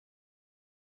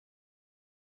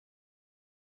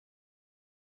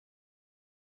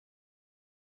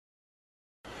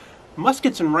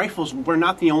Muskets and rifles were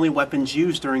not the only weapons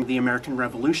used during the American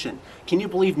Revolution. Can you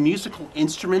believe musical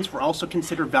instruments were also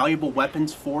considered valuable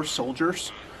weapons for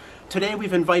soldiers? Today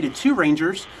we've invited two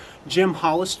rangers, Jim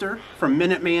Hollister from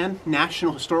Minuteman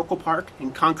National Historical Park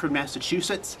in Concord,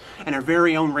 Massachusetts, and our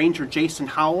very own Ranger Jason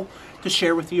Howell, to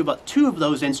share with you about two of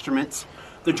those instruments,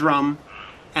 the drum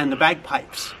and the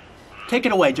bagpipes. Take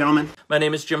it away, gentlemen. My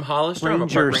name is Jim Hollister. I'm a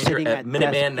park ranger at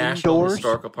Minuteman National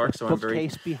Historical Park, so I'm very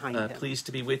pleased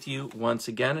to be with you once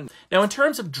again. Now, in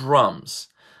terms of drums,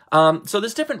 so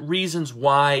there's different reasons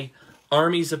why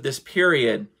armies of this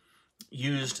period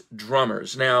used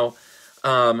drummers. Now,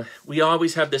 we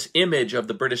always have this image of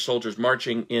the British soldiers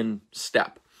marching in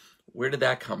step. Where did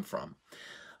that come from?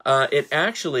 It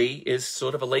actually is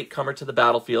sort of a latecomer to the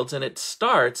battlefields, and it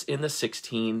starts in the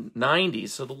 1690s.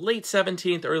 So the late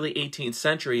 17th, early 18th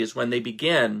century is when they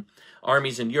begin,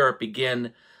 armies in Europe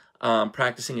begin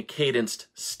practicing a cadenced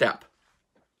step.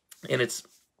 And it's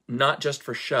not just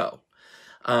for show.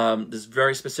 There's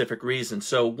very specific reasons.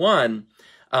 So one,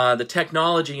 the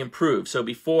technology improved. So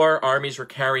before, armies were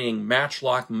carrying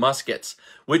matchlock muskets,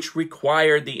 which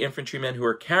required the infantrymen who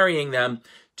were carrying them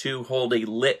to hold a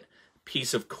lit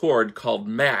piece of cord called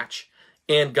match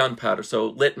and gunpowder. So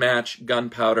lit match,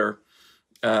 gunpowder,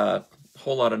 whole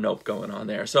lot of nope going on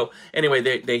there. So anyway,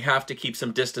 they have to keep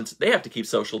some distance. They have to keep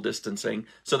social distancing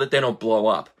so that they don't blow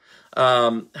up.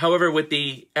 However, with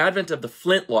the advent of the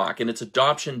flintlock and its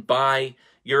adoption by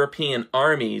European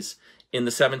armies in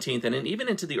the 17th and even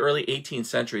into the early 18th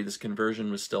century, this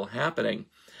conversion was still happening.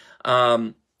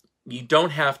 You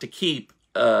don't have to keep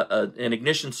an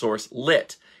ignition source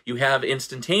lit. You have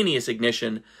instantaneous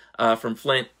ignition from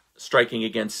flint striking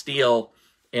against steel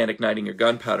and igniting your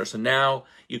gunpowder. So now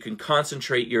you can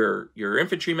concentrate your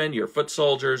infantrymen, your foot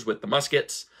soldiers with the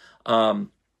muskets, and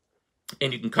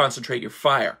you can concentrate your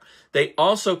fire. They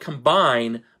also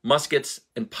combine muskets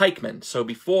and pikemen. So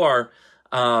before,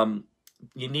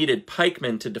 you needed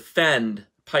pikemen to defend.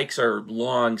 Pikes are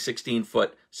long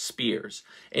 16-foot spears.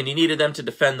 And you needed them to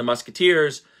defend the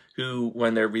musketeers, who,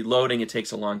 when they're reloading, it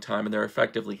takes a long time, and they're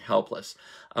effectively helpless.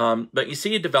 But you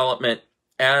see a development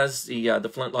as the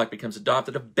flintlock becomes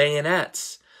adopted of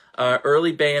bayonets.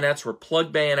 Early bayonets were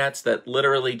plug bayonets that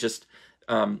literally just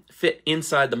fit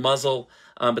inside the muzzle,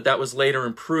 but that was later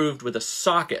improved with a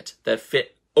socket that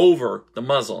fit over the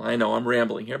muzzle. I know I'm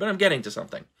rambling here, but I'm getting to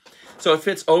something. So it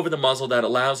fits over the muzzle that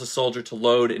allows a soldier to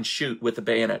load and shoot with the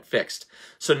bayonet fixed.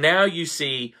 So now you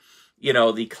see, you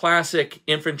know, the classic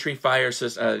infantry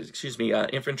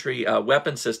infantry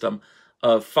weapon system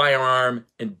of firearm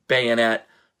and bayonet,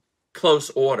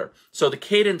 close order. So the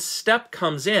cadence step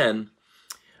comes in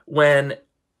when,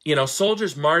 you know,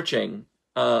 soldiers marching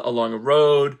along a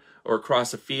road or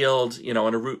across a field, you know,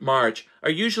 on a route march,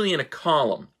 are usually in a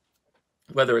column,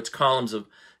 whether it's columns of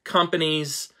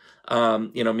companies,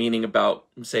 you know, meaning about,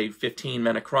 say, 15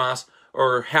 men across,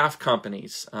 or half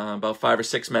companies, about 5 or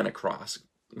 6 men across,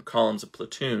 columns of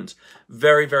platoons.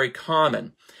 Very, very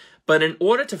common. But in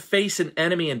order to face an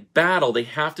enemy in battle, they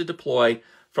have to deploy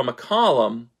from a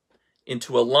column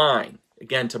into a line,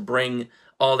 again, to bring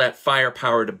all that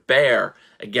firepower to bear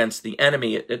against the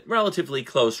enemy at relatively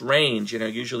close range, you know,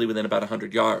 usually within about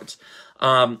 100 yards.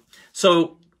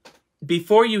 So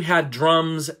before you had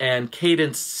drums and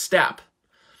cadenced step,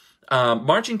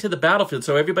 marching to the battlefield,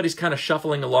 so everybody's kind of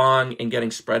shuffling along and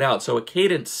getting spread out. So a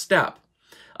cadenced step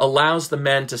allows the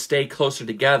men to stay closer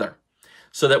together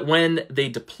so that when they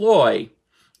deploy,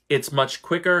 it's much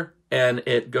quicker and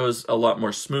it goes a lot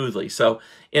more smoothly. So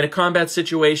in a combat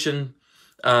situation,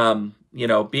 you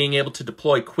know, being able to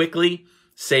deploy quickly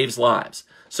saves lives.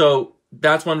 So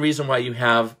that's one reason why you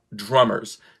have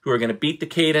drummers who are going to beat the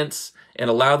cadence and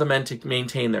allow the men to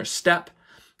maintain their step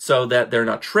so that they're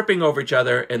not tripping over each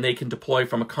other and they can deploy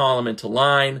from a column into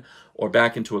line or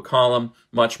back into a column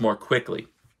much more quickly.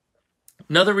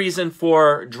 Another reason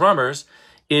for drummers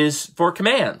is for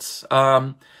commands.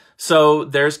 So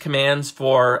there's commands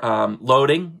for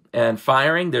loading and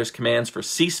firing. There's commands for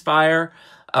ceasefire.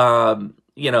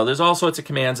 You know, there's all sorts of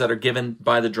commands that are given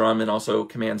by the drum and also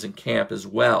commands in camp as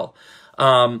well.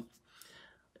 And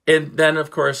then,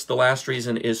 of course, the last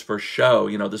reason is for show.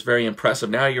 You know, this very impressive.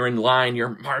 Now you're in line,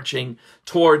 you're marching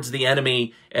towards the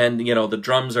enemy, and, you know, the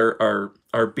drums are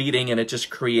beating, and it just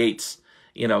creates,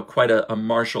 you know, quite a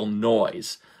martial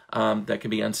noise that can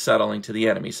be unsettling to the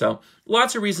enemy. So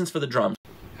lots of reasons for the drums.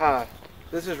 Hi,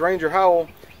 this is Ranger Howell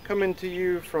coming to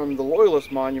you from the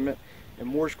Loyalist Monument in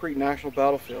Moores Creek National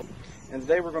Battlefield. And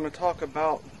today we're going to talk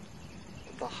about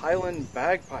the Highland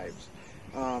bagpipes.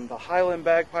 The Highland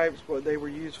bagpipes, what they were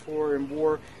used for in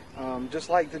war, just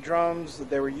like the drums,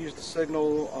 they were used to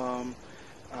signal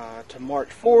to march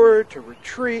forward, to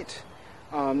retreat.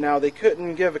 Now they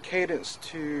couldn't give a cadence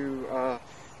to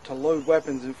load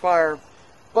weapons and fire,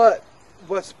 but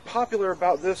what's popular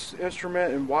about this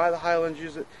instrument and why the Highlanders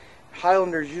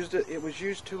used it, it was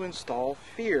used to install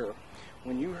fear.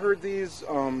 When you heard these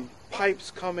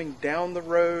pipes coming down the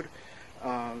road,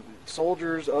 other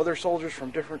soldiers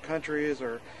from different countries,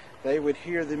 or they would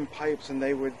hear them pipes and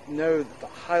they would know that the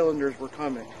Highlanders were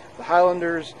coming. The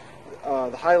Highlanders,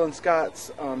 the Highland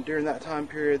Scots, during that time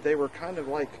period, they were kind of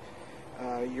like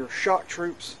your shock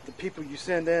troops, the people you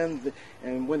send in,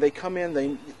 and when they come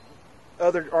in,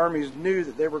 other armies knew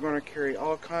that they were going to carry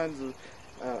all kinds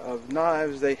of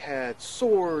knives. They had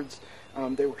swords.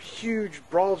 They were huge,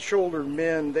 broad-shouldered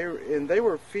men. They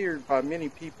were feared by many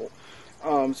people.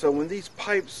 So when these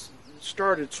pipes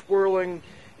started swirling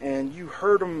and you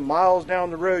heard them miles down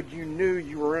the road, you knew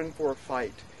you were in for a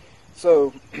fight.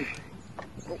 So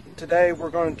today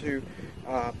we're going to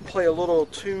play a little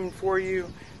tune for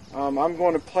you. I'm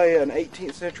going to play an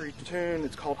 18th century tune.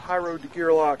 It's called High Road to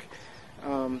Gearlock.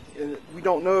 We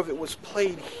don't know if it was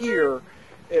played here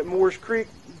at Moores Creek,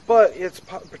 but it's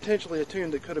potentially a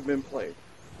tune that could have been played.